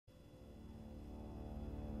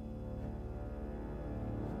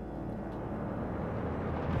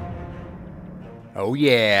Oh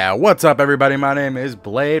yeah, what's up everybody, my name is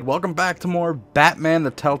Blade. Welcome back to more Batman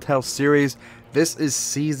the Telltale Series. This is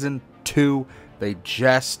Season 2. They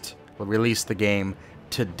just released the game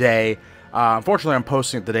today. Unfortunately, I'm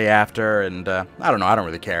posting it the day after, and I don't know, I don't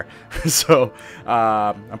really care. So,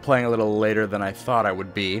 I'm playing a little later than I thought I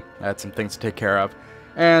would be. I had some things to take care of.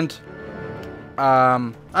 And,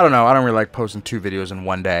 I don't know, I don't really like posting 2 videos in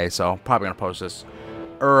one day, so I'm probably going to post this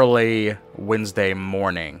early Wednesday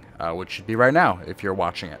morning, which should be right now if you're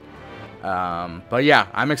watching it. But yeah,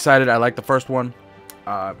 I'm excited. I like the first one.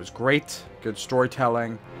 It was great, good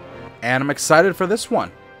storytelling, and I'm excited for this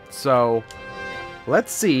one. So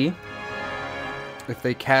let's see if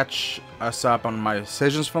they catch us up on my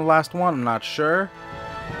decisions from the last one. I'm not sure,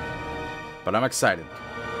 but I'm excited.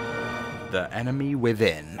 The Enemy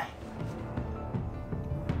Within.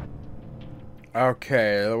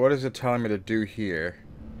 Okay, what is it telling me to do here?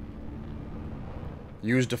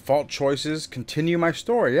 Use default choices, continue my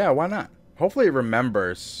story. Yeah, why not? Hopefully it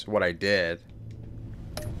remembers what I did.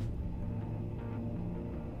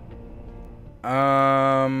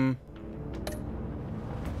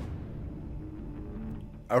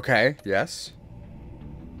 Okay, yes.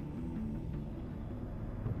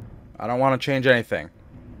 I don't want to change anything.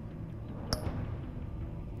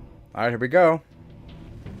 Alright, here we go.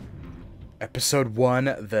 Episode 1,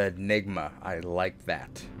 The Enigma. I like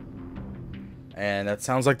that. And that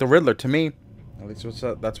sounds like the Riddler to me. At least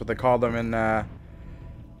that's what they called him in the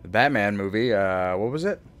Batman movie. What was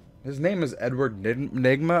it? His name is Edward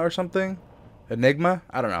Enigma or something? Enigma?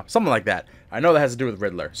 I don't know. Something like that. I know that has to do with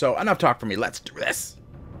Riddler. So enough talk for me. Let's do this.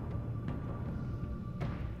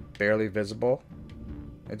 Barely visible.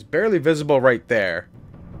 It's barely visible right there.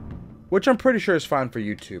 Which I'm pretty sure is fine for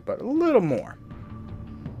YouTube, but a little more.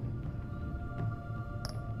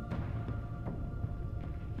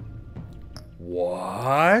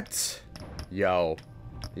 What? Yo.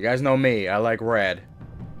 You guys know me. I like red.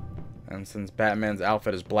 And since Batman's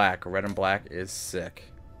outfit is black, red and black is sick.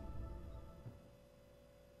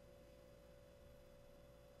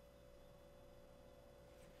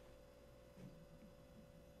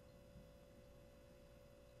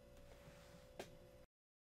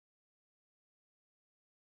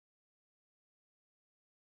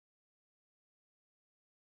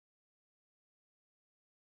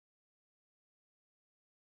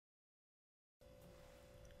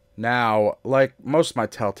 Now, like most of my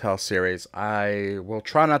Telltale series, I will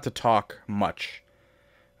try not to talk much.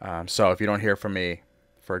 So if you don't hear from me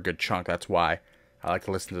for a good chunk, that's why. I like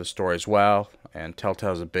to listen to the story as well, and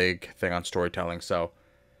Telltale is a big thing on storytelling, so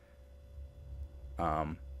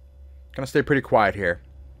gonna stay pretty quiet here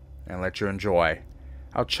and let you enjoy.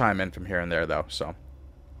 I'll chime in from here and there though, so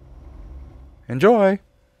enjoy.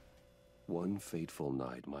 One fateful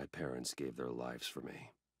night, my parents gave their lives for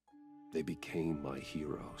me. They became my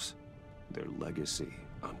heroes, their legacy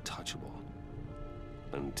untouchable.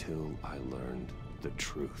 Until I learned the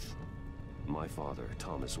truth. My father,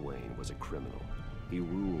 Thomas Wayne, was a criminal. He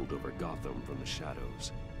ruled over Gotham from the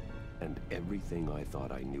shadows. And everything I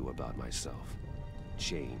thought I knew about myself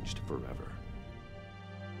changed forever.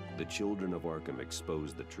 The children of Arkham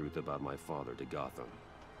exposed the truth about my father to Gotham.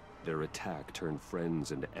 Their attack turned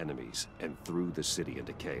friends into enemies and threw the city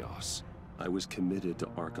into chaos. I was committed to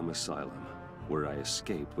Arkham Asylum, where I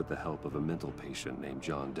escaped with the help of a mental patient named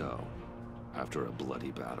John Doe. After a bloody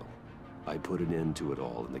battle, I put an end to it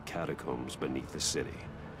all in the catacombs beneath the city.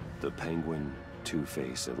 The Penguin,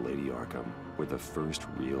 Two-Face, and Lady Arkham were the first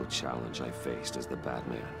real challenge I faced as the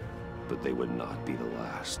Batman, but they would not be the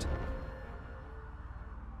last.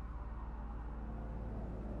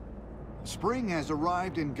 Spring has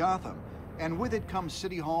arrived in Gotham, and with it comes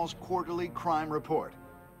City Hall's quarterly crime report.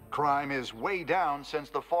 Crime is way down since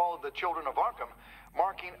the fall of the Children of Arkham,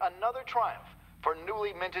 marking another triumph for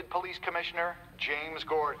newly minted Police Commissioner James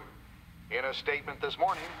Gordon. In a statement this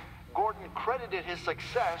morning, Gordon credited his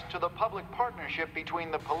success to the public partnership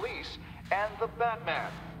between the police and the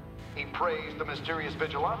Batman. He praised the mysterious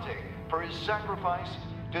vigilante for his sacrifice,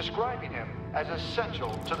 describing him as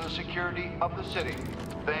essential to the security of the city.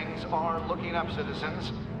 Things are looking up,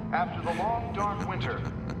 citizens. After the long, dark winter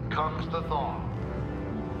comes the thaw.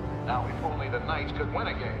 Now, if only the Knights could win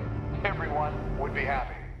a game, everyone would be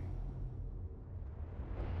happy.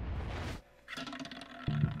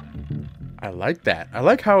 I like that. I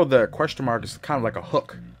like how the question mark is kind of like a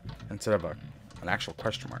hook instead of an actual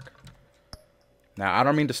question mark. Now, I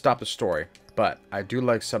don't mean to stop the story, but I do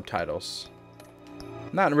like subtitles.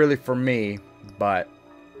 Not really for me, but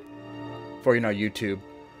for, you know, YouTube.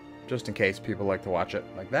 Just in case people like to watch it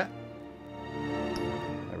like that.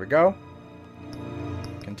 There we go.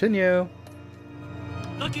 Continue.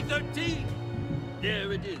 Lucky 13!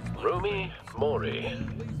 There it is. Rumi Mori,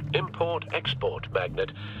 import-export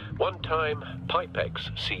magnate, one-time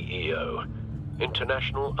Pipex CEO,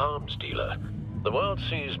 international arms dealer. The world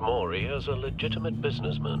sees Mori as a legitimate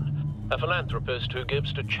businessman, a philanthropist who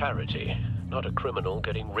gives to charity, not a criminal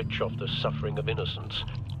getting rich off the suffering of innocence.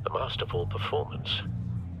 A masterful performance.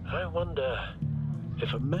 I wonder,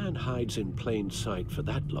 if a man hides in plain sight for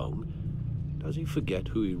that long, does he forget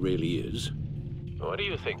who he really is? What do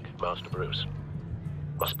you think, Master Bruce?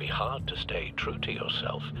 Must be hard to stay true to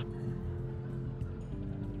yourself.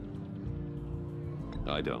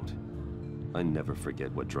 I don't. I never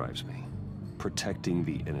forget what drives me. Protecting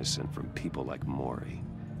the innocent from people like Mori.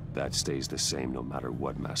 That stays the same no matter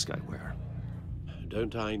what mask I wear.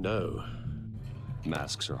 Don't I know?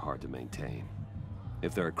 Masks are hard to maintain.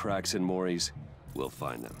 If there are cracks in Mori's, we'll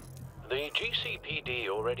find them. The GCPD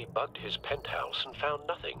already bugged his penthouse and found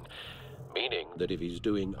nothing. Meaning that if he's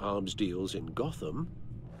doing arms deals in Gotham...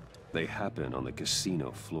 They happen on the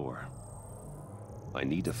casino floor. I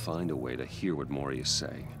need to find a way to hear what Mori is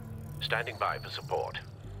saying. Standing by for support.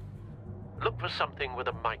 Look for something with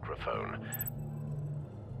a microphone.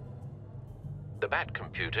 The Bat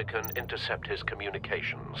computer can intercept his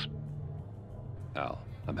communications. Al,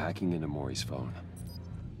 I'm hacking into Mori's phone.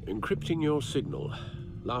 Encrypting your signal.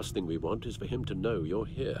 Last thing we want is for him to know you're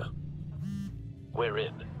here. We're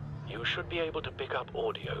in. You should be able to pick up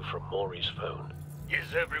audio from Mori's phone.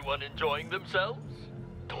 Is everyone enjoying themselves?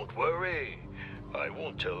 Don't worry. I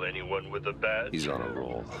won't tell anyone with a badge. He's on a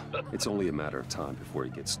roll. It's only a matter of time before he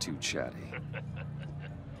gets too chatty.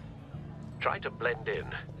 Try to blend in.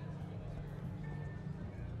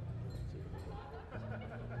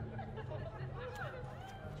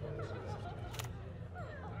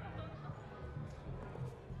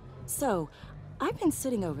 So, I've been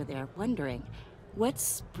sitting over there wondering,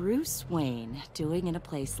 what's Bruce Wayne doing in a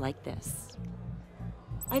place like this?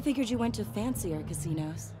 I figured you went to fancier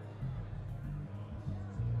casinos.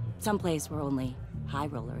 Someplace where only high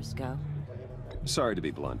rollers go. Sorry to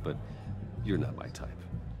be blunt, but you're not my type.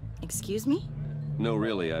 Excuse me? No,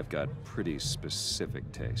 really, I've got pretty specific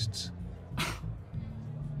tastes.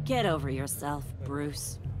 Get over yourself,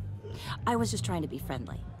 Bruce. I was just trying to be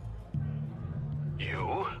friendly.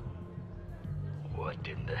 You? What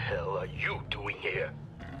in the hell are you doing here?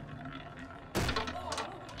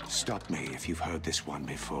 Stop me if you've heard this one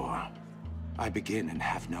before. I begin and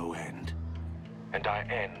have no end. And I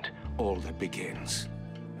end all that begins.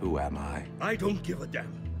 Who am I? I don't give a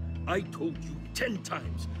damn. I told you 10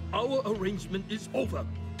 times. Our arrangement is over.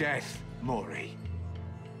 Death, Mori.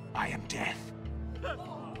 I am death.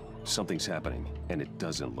 Something's happening, and it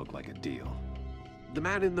doesn't look like a deal. The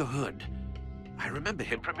man in the hood. I remember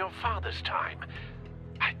him from your father's time.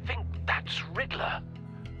 I think that's Riddler.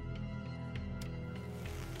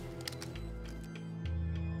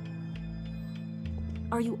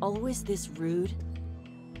 Are you always this rude?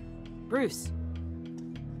 Bruce.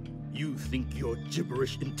 You think your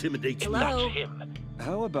gibberish intimidates me? Hello? That's him.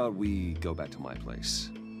 How about we go back to my place?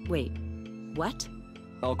 Wait, what?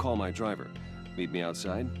 I'll call my driver. Meet me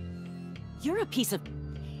outside? You're a piece of...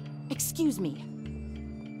 Excuse me.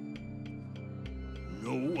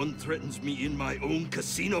 No one threatens me in my own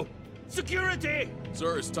casino. Security!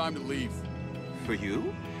 Sir, it's time to leave. For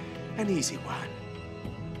you? An easy one.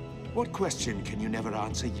 What question can you never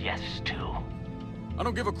answer yes to? I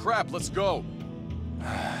don't give a crap, let's go.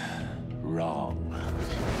 Wrong.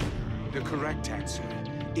 The correct answer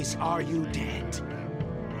is, are you dead?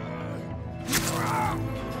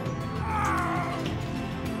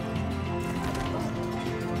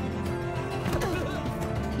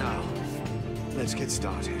 Now, let's get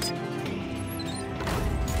started.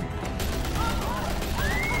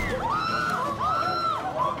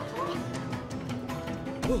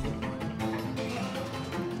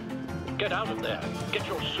 Get out of there. Get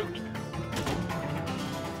your suit.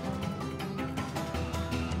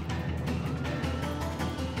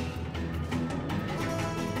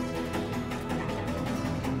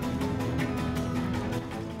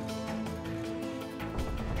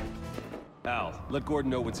 Al, let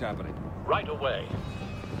Gordon know what's happening. Right away.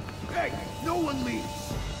 Hey, no one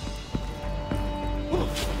leaves.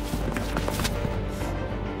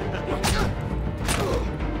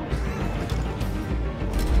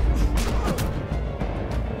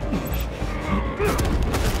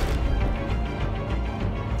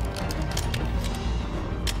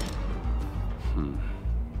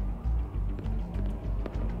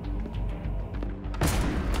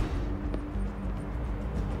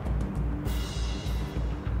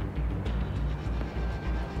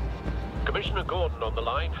 Commissioner Gordon on the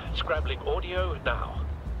line, scrambling audio now.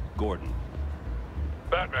 Gordon.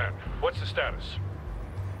 Batman, what's the status?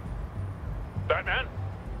 Batman?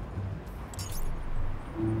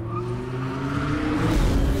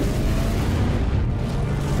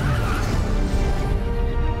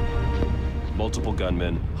 Multiple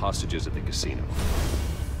gunmen, hostages at the casino.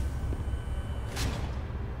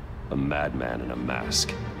 A madman in a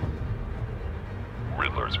mask.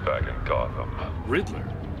 Riddler's back in Gotham. Riddler?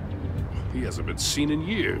 He hasn't been seen in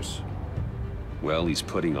years. Well, he's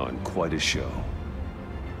putting on quite a show.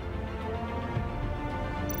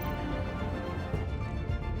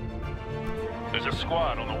 There's a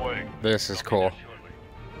squad on the way. This is cool.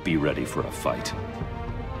 Be ready for a fight.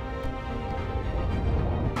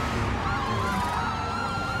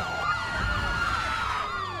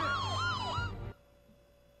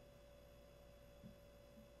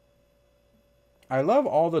 I love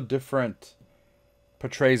all the different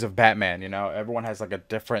portrays of Batman, you know? Everyone has like a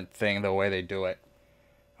different thing, the way they do it.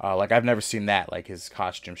 Like, I've never seen that, like his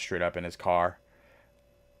costume straight up in his car.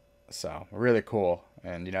 So, really cool.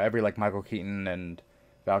 And, you know, every, like, Michael Keaton and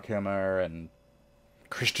Val Kilmer and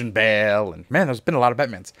Christian Bale. And, man, there's been a lot of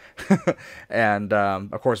Batmans. And,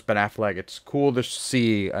 of course, Ben Affleck. It's cool to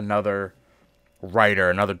see another writer,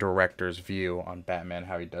 another director's view on Batman,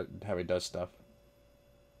 how he does stuff.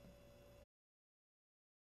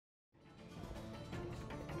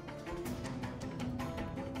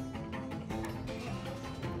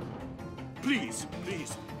 Please,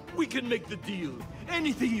 please, we can make the deal.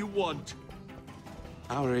 Anything you want.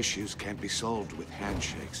 Our issues can't be solved with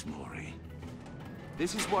handshakes, Maury.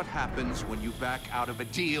 This is what happens when you back out of a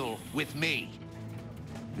deal with me.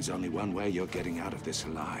 There's only one way you're getting out of this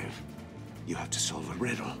alive. You have to solve a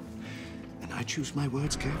riddle. And I choose my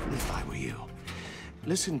words carefully if I were you.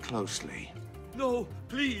 Listen closely. No,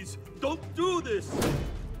 please, don't do this.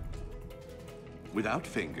 Without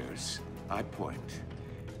fingers, I point.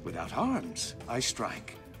 Without arms, I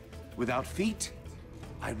strike. Without feet,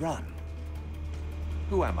 I run.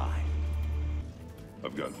 Who am I?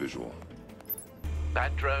 I've got visual.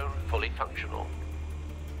 Bat drone fully functional.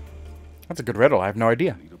 That's a good riddle. I have no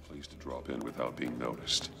idea. Need a place to drop in without being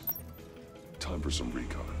noticed. Time for some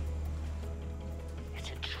recon. It's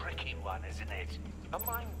a tricky one, isn't it? A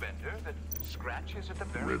mind bender that scratches at the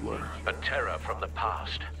very Riddler. A terror from the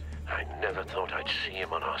past. I never thought I'd see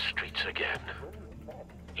him on our streets again.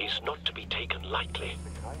 He's not to be taken lightly.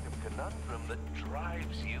 The kind of conundrum that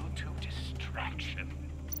drives you to distraction.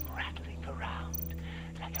 Rattling around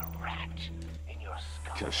like a rat in your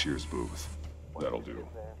skull. Cashier's booth. That'll do.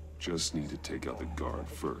 Just need to take out the guard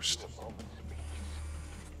first.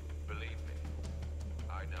 Believe me,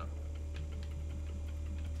 I know.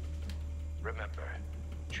 Remember,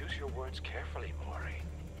 choose your words carefully, Maury.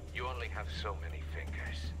 You only have so many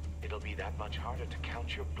fingers. It'll be that much harder to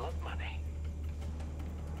count your blood money.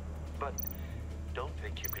 But don't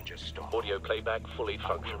think you can just stop. Audio playback fully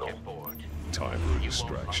functional. Get bored. Time for a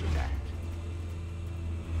distraction.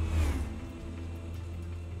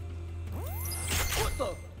 What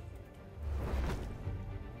the?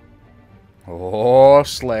 Oh,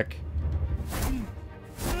 slick.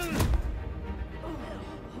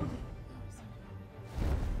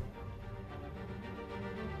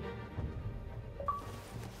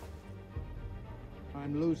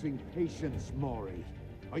 I'm losing patience, Maury.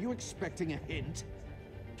 Are you expecting a hint?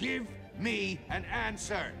 Give me an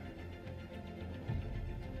answer!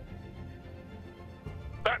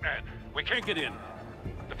 Batman, we can't get in.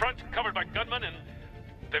 The front's covered by gunmen, and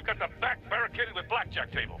they've got the back barricaded with blackjack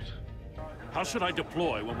tables. How should I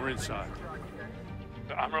deploy when we're inside?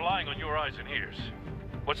 I'm relying on your eyes and ears.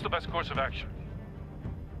 What's the best course of action?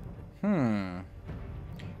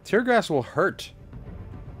 Tear gas will hurt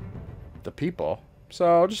the people, so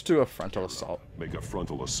I'll just do a frontal assault. Make a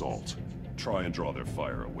frontal assault. Try and draw their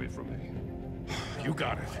fire away from me. You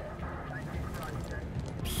got it.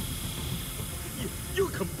 You're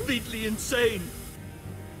completely insane.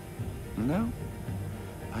 No,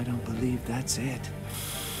 I don't believe that's it.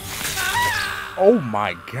 Oh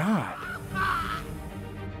my god.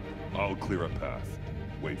 I'll clear a path.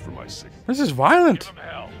 Wait for my signal. This is violent. Give them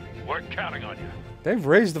hell. We're counting on you. They've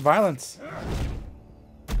raised the violence.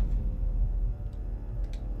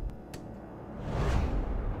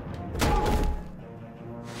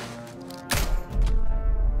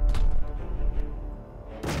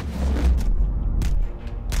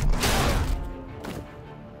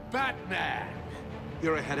 Batman!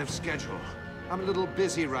 You're ahead of schedule. I'm a little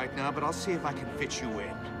busy right now, but I'll see if I can fit you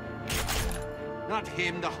in. Not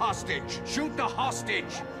him, the hostage! Shoot the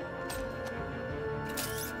hostage!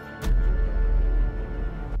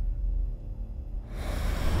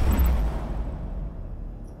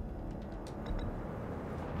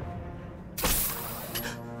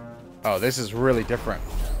 Oh, this is really different.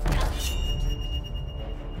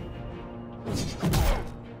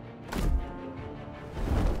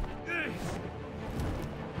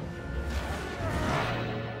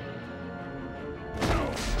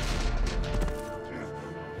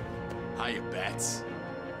 bats?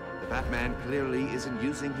 The Batman clearly isn't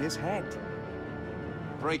using his head.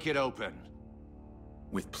 Break it open.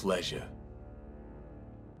 With pleasure.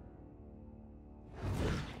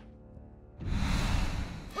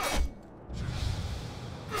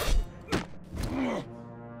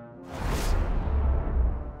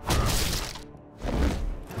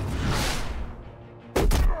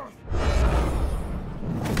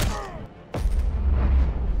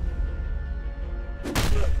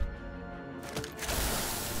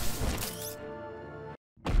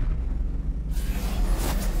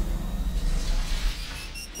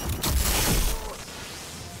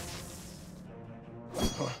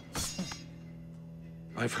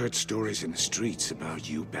 I've heard stories in the streets about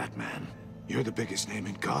you, Batman. You're the biggest name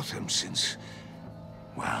in Gotham since...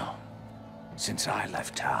 well, since I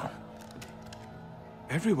left town.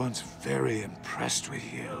 Everyone's very impressed with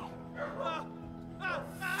you.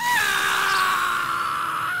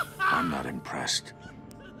 I'm not impressed.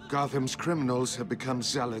 Gotham's criminals have become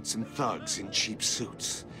zealots and thugs in cheap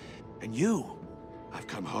suits. And you, I've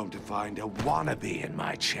come home to find a wannabe in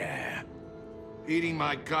my chair. Eating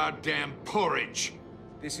my goddamn porridge.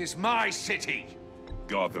 This is my city!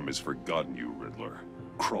 Gotham has forgotten you, Riddler.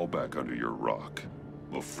 Crawl back under your rock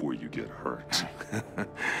before you get hurt.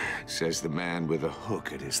 Says the man with a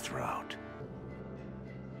hook at his throat.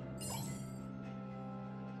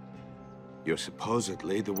 You're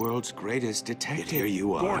supposedly the world's greatest detective. Here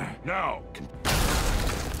you are. Gordon, now!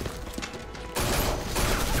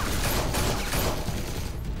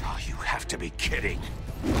 Oh, you have to be kidding.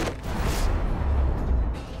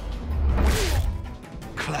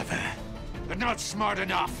 Clever, but not smart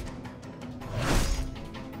enough.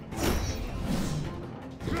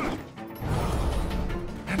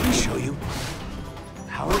 Let me show you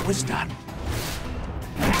how it was done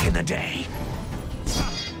back in the day.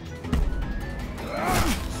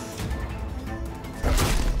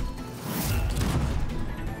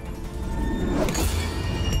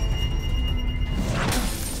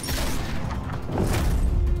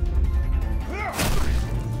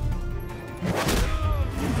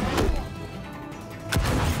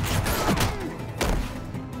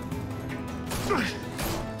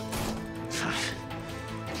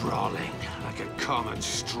 Brawling like a common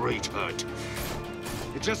street hood.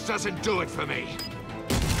 It just doesn't do it for me.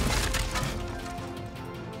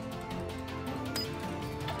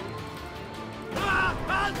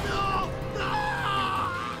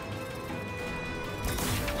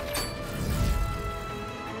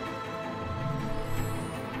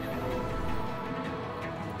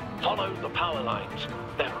 Follow the power lines.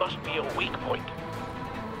 There must be a weak point.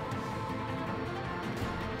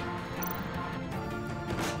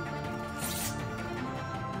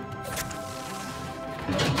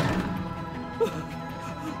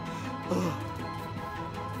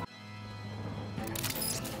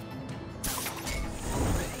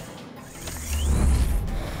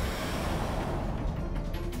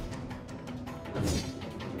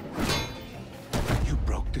 You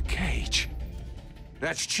broke the cage.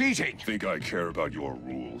 That's cheating! Think I care about your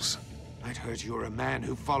rules? I'd heard you were a man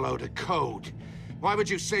who followed a code. Why would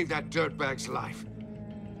you save that dirtbag's life?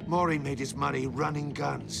 Maury made his money running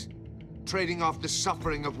guns, trading off the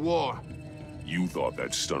suffering of war. You thought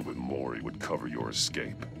that stunt with Maury would cover your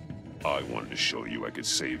escape. I wanted to show you I could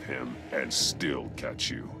save him and still catch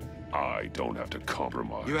you. I don't have to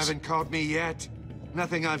compromise. You haven't caught me yet?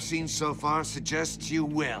 Nothing I've seen so far suggests you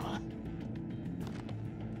will.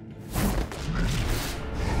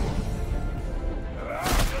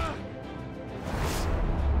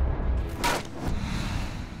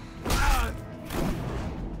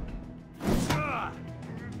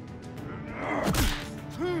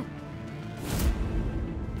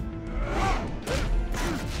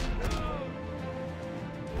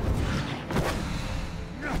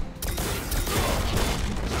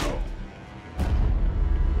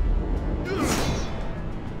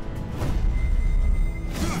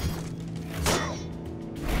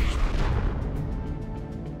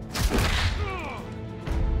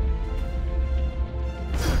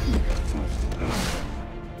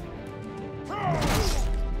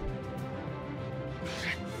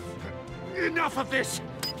 Enough of this!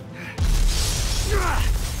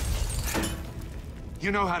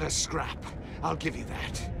 You know how to scrap. I'll give you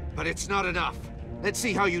that. But it's not enough. Let's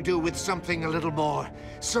see how you do with something a little more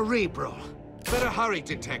cerebral. Better hurry,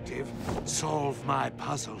 detective. Solve my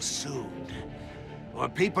puzzle soon. Or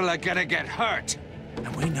people are gonna get hurt.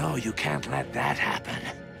 And we know you can't let that happen.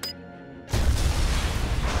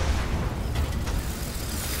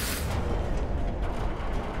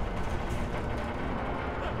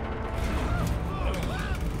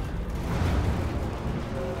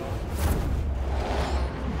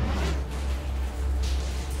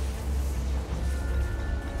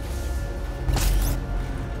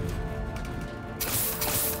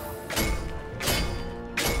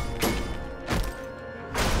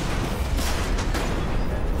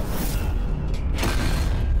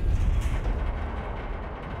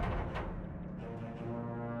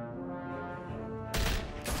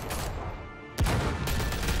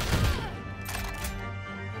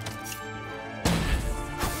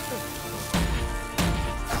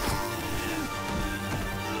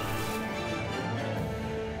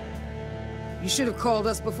 should have called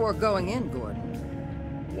us before going in,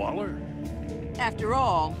 Gordon. Waller? After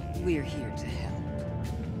all, we're here to help.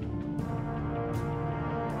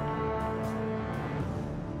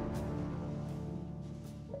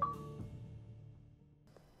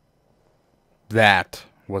 That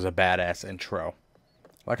was a badass intro.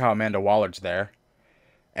 I like how Amanda Waller's there.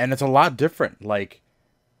 And it's a lot different. Like,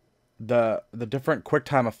 the different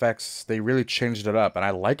QuickTime effects, they really changed it up, and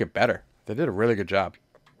I like it better. They did a really good job.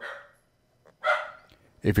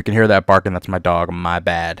 If you can hear that barking, that's my dog. My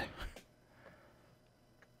bad.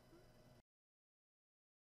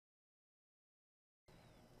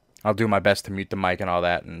 I'll do my best to mute the mic and all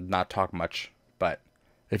that and not talk much. But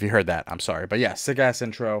if you heard that, I'm sorry. But yeah, sick-ass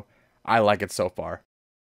intro. I like it so far.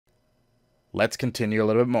 Let's continue a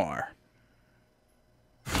little bit more.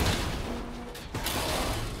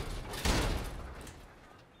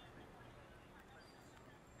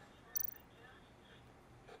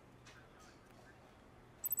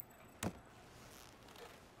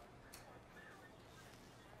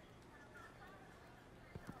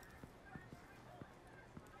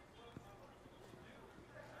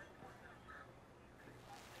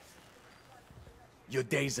 Your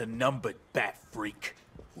days are numbered, bat freak.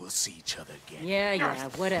 We'll see each other again. Yeah,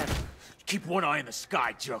 whatever. Keep one eye in the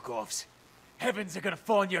sky, jerk-offs. Heavens are gonna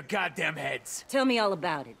fall on your goddamn heads. Tell me all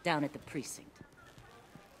about it down at the precinct.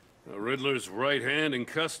 The Riddler's right hand in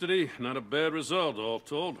custody. Not a bad result, all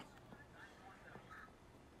told.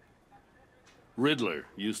 Riddler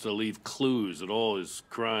used to leave clues at all his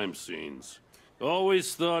crime scenes.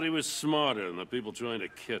 Always thought he was smarter than the people trying to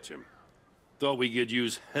catch him. Thought we could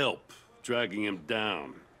use help dragging him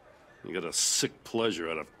down. He got a sick pleasure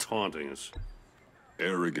out of taunting us.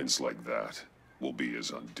 Arrogance like that will be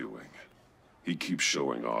his undoing. He keeps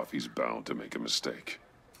showing off, he's bound to make a mistake.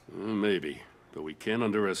 Maybe, but we can't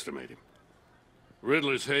underestimate him.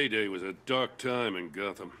 Riddler's heyday was a dark time in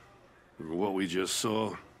Gotham. From what we just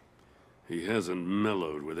saw, he hasn't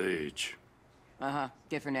mellowed with age.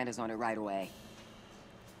 Get Fernandez on it right away.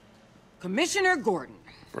 Commissioner Gordon.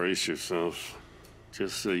 Brace yourselves.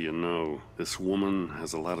 Just so you know, this woman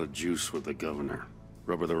has a lot of juice with the governor.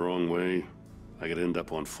 Rub her the wrong way, I could end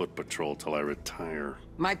up on foot patrol till I retire.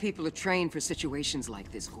 My people are trained for situations like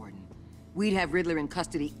this, Gordon. We'd have Riddler in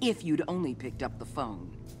custody if you'd only picked up the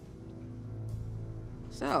phone.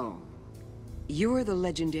 So, you're the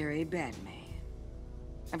legendary Batman.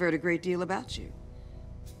 I've heard a great deal about you.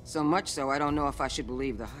 So much so, I don't know if I should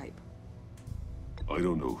believe the hype. I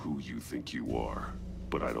don't know who you think you are,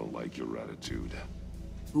 but I don't like your attitude.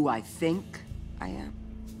 Who I think I am?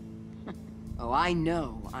 Oh, I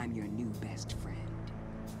know I'm your new best friend.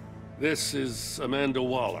 This is Amanda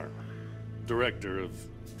Waller, director of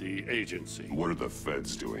the agency. What are the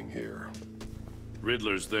feds doing here?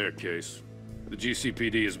 Riddler's their case. The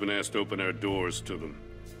GCPD has been asked to open our doors to them.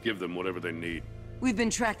 Give them whatever they need. We've been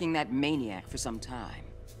tracking that maniac for some time.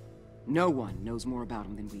 No one knows more about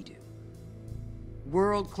him than we do.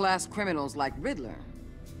 World-class criminals like Riddler.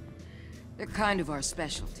 They're kind of our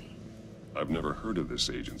specialty. I've never heard of this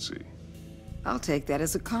agency. I'll take that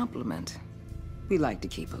as a compliment. We like to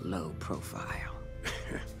keep a low profile.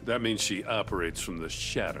 That means she operates from the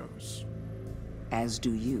shadows. As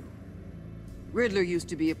do you. Riddler used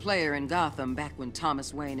to be a player in Gotham back when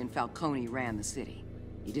Thomas Wayne and Falcone ran the city.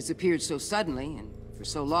 He disappeared so suddenly and for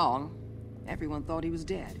so long, everyone thought he was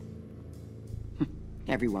dead.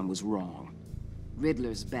 Everyone was wrong.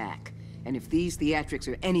 Riddler's back, and if these theatrics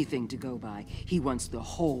are anything to go by, he wants the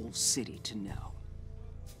whole city to know.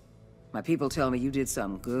 My people tell me you did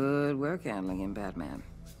some good work handling him, Batman.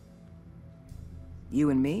 You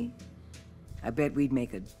and me? I bet we'd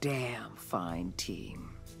make a damn fine team.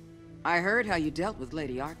 I heard how you dealt with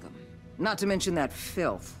Lady Arkham. Not to mention that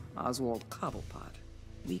filth, Oswald Cobblepot.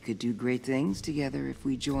 We could do great things together if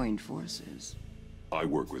we joined forces. I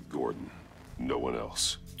work with Gordon, no one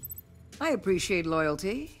else. I appreciate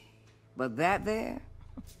loyalty, but that there,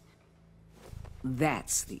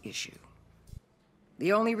 that's the issue.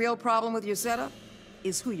 The only real problem with your setup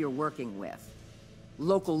is who you're working with.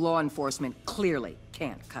 Local law enforcement clearly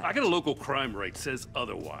can't cut it. I got a local crime rate says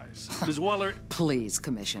otherwise. Ms. Waller... Please,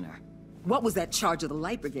 Commissioner. What was that charge of the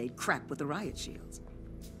Light Brigade crap with the riot shields?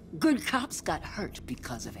 Good cops got hurt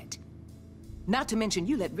because of it. Not to mention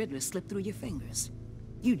you let Riddler slip through your fingers.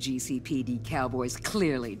 You GCPD cowboys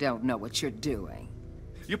clearly don't know what you're doing.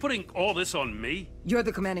 You're putting all this on me? You're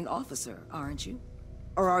the commanding officer, aren't you?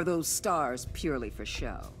 Or are those stars purely for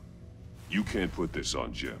show? You can't put this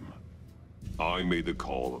on Jim. I made the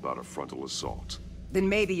call about a frontal assault. Then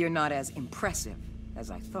maybe you're not as impressive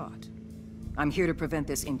as I thought. I'm here to prevent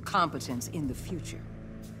this incompetence in the future.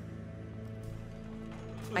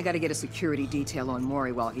 I gotta get a security detail on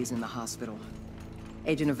Maury while he's in the hospital.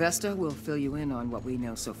 Agent Avesta will fill you in on what we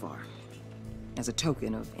know so far, as a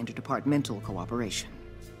token of interdepartmental cooperation.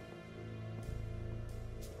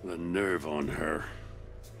 The nerve on her.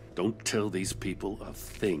 Don't tell these people a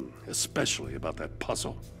thing, especially about that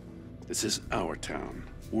puzzle. This is our town.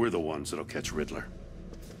 We're the ones that'll catch Riddler.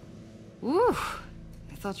 Ooh,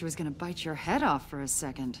 I thought she was gonna bite your head off for a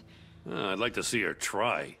second. I'd like to see her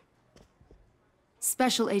try.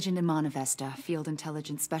 Special Agent Iman Avesta, Field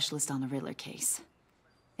Intelligence Specialist on the Riddler case.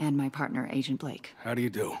 And my partner, Agent Blake. How do you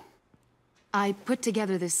do? I put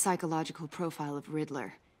together this psychological profile of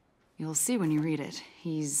Riddler. You'll see when you read it.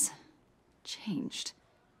 He's changed.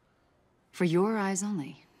 For your eyes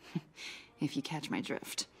only, if you catch my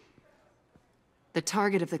drift. The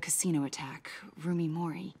target of the casino attack, Rumi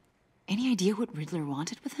Mori. Any idea what Riddler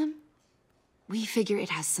wanted with him? We figure it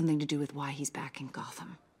has something to do with why he's back in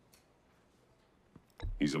Gotham.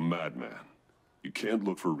 He's a madman. You can't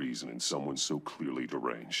look for reason in someone so clearly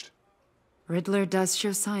deranged. Riddler does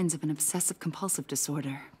show signs of an obsessive-compulsive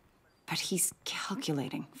disorder, but he's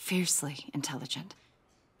calculating, fiercely intelligent.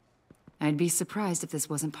 I'd be surprised if this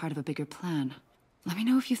wasn't part of a bigger plan. Let me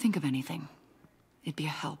know if you think of anything. It'd be a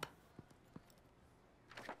help.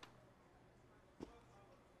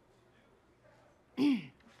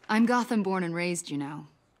 I'm Gotham born and raised, you know.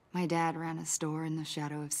 My dad ran a store in the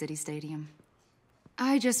shadow of City Stadium.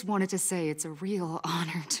 I just wanted to say it's a real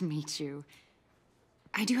honor to meet you.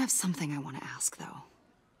 I do have something I want to ask, though.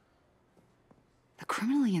 The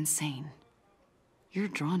criminally insane. You're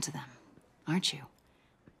drawn to them, aren't you?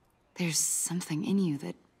 There's something in you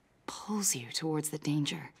that pulls you towards the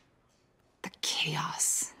danger. The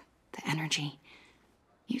chaos, the energy.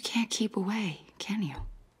 You can't keep away, can you?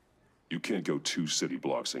 You can't go 2 city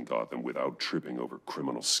blocks in Gotham without tripping over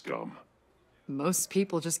criminal scum. Most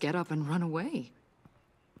people just get up and run away.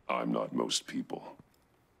 I'm not most people.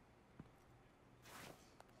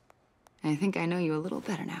 I think I know you a little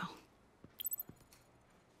better now.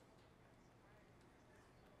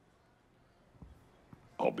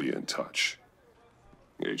 I'll be in touch.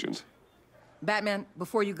 Agent. Batman,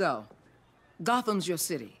 before you go, Gotham's your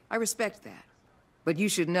city. I respect that. But you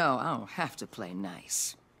should know I don't have to play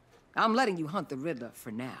nice. I'm letting you hunt the Riddler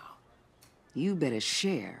for now. You better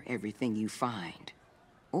share everything you find.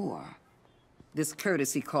 Or this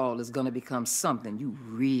courtesy call is gonna become something you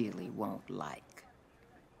really won't like.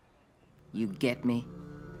 You get me?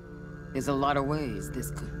 There's a lot of ways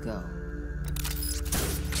this could go.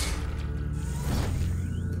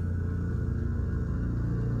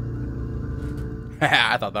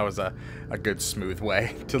 I thought that was a good, smooth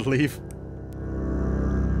way to leave.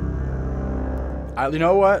 You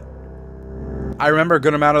know what? I remember a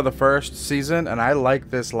good amount of the first season, and I like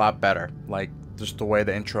this a lot better. Like, just the way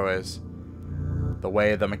the intro is. The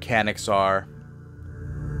way the mechanics are.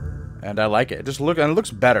 And I like it. And it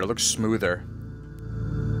looks better. It looks smoother.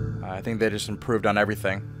 I think they just improved on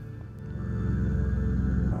everything.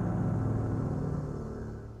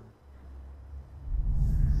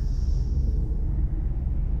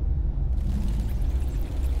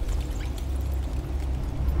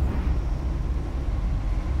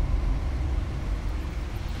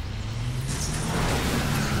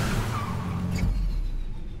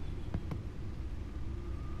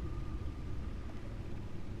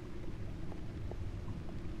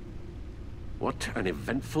 What an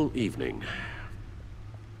eventful evening.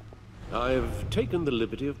 I've taken the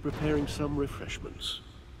liberty of preparing some refreshments.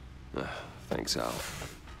 Thanks, Al.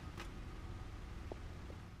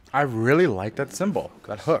 I really like that symbol,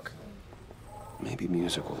 that hook. Maybe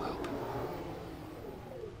music will help.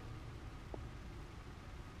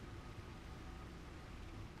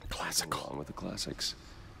 Classical. Along with the classics.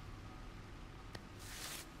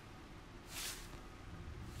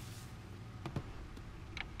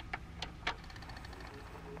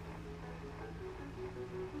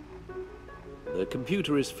 The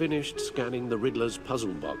computer is finished scanning the Riddler's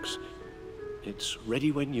puzzle box. It's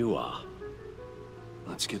ready when you are.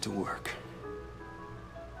 Let's get to work.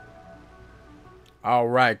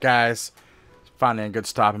 Alright, guys. Finding a good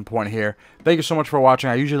stopping point here. Thank you so much for watching.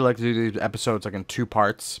 I usually like to do these episodes like in 2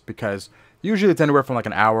 parts because usually it's anywhere from like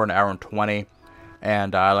an hour and 20.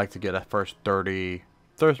 And I like to get a first 30,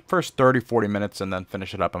 40 minutes and then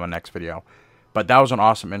finish it up in my next video. But that was an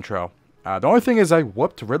awesome intro. The only thing is I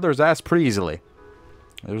whooped Riddler's ass pretty easily.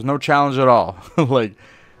 There's no challenge at all.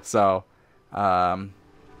 That's the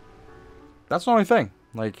only thing.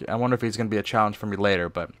 Like, I wonder if he's going to be a challenge for me later,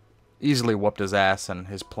 but easily whooped his ass and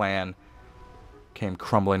his plan came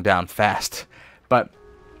crumbling down fast. But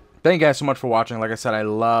thank you guys so much for watching. Like I said, I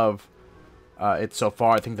love it so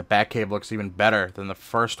far. I think the Batcave looks even better than the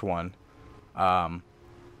first one.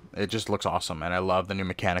 It just looks awesome, and I love the new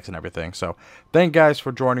mechanics and everything. So thank you guys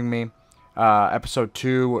for joining me. Episode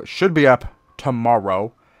 2 should be up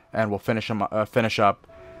tomorrow, and we'll finish up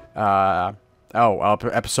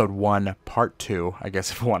episode 1 part 2, I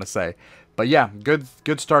guess, if you want to say. But yeah, good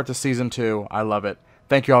start to season 2. I love it.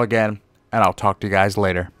 Thank you all again, and I'll talk to you guys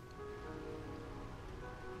later.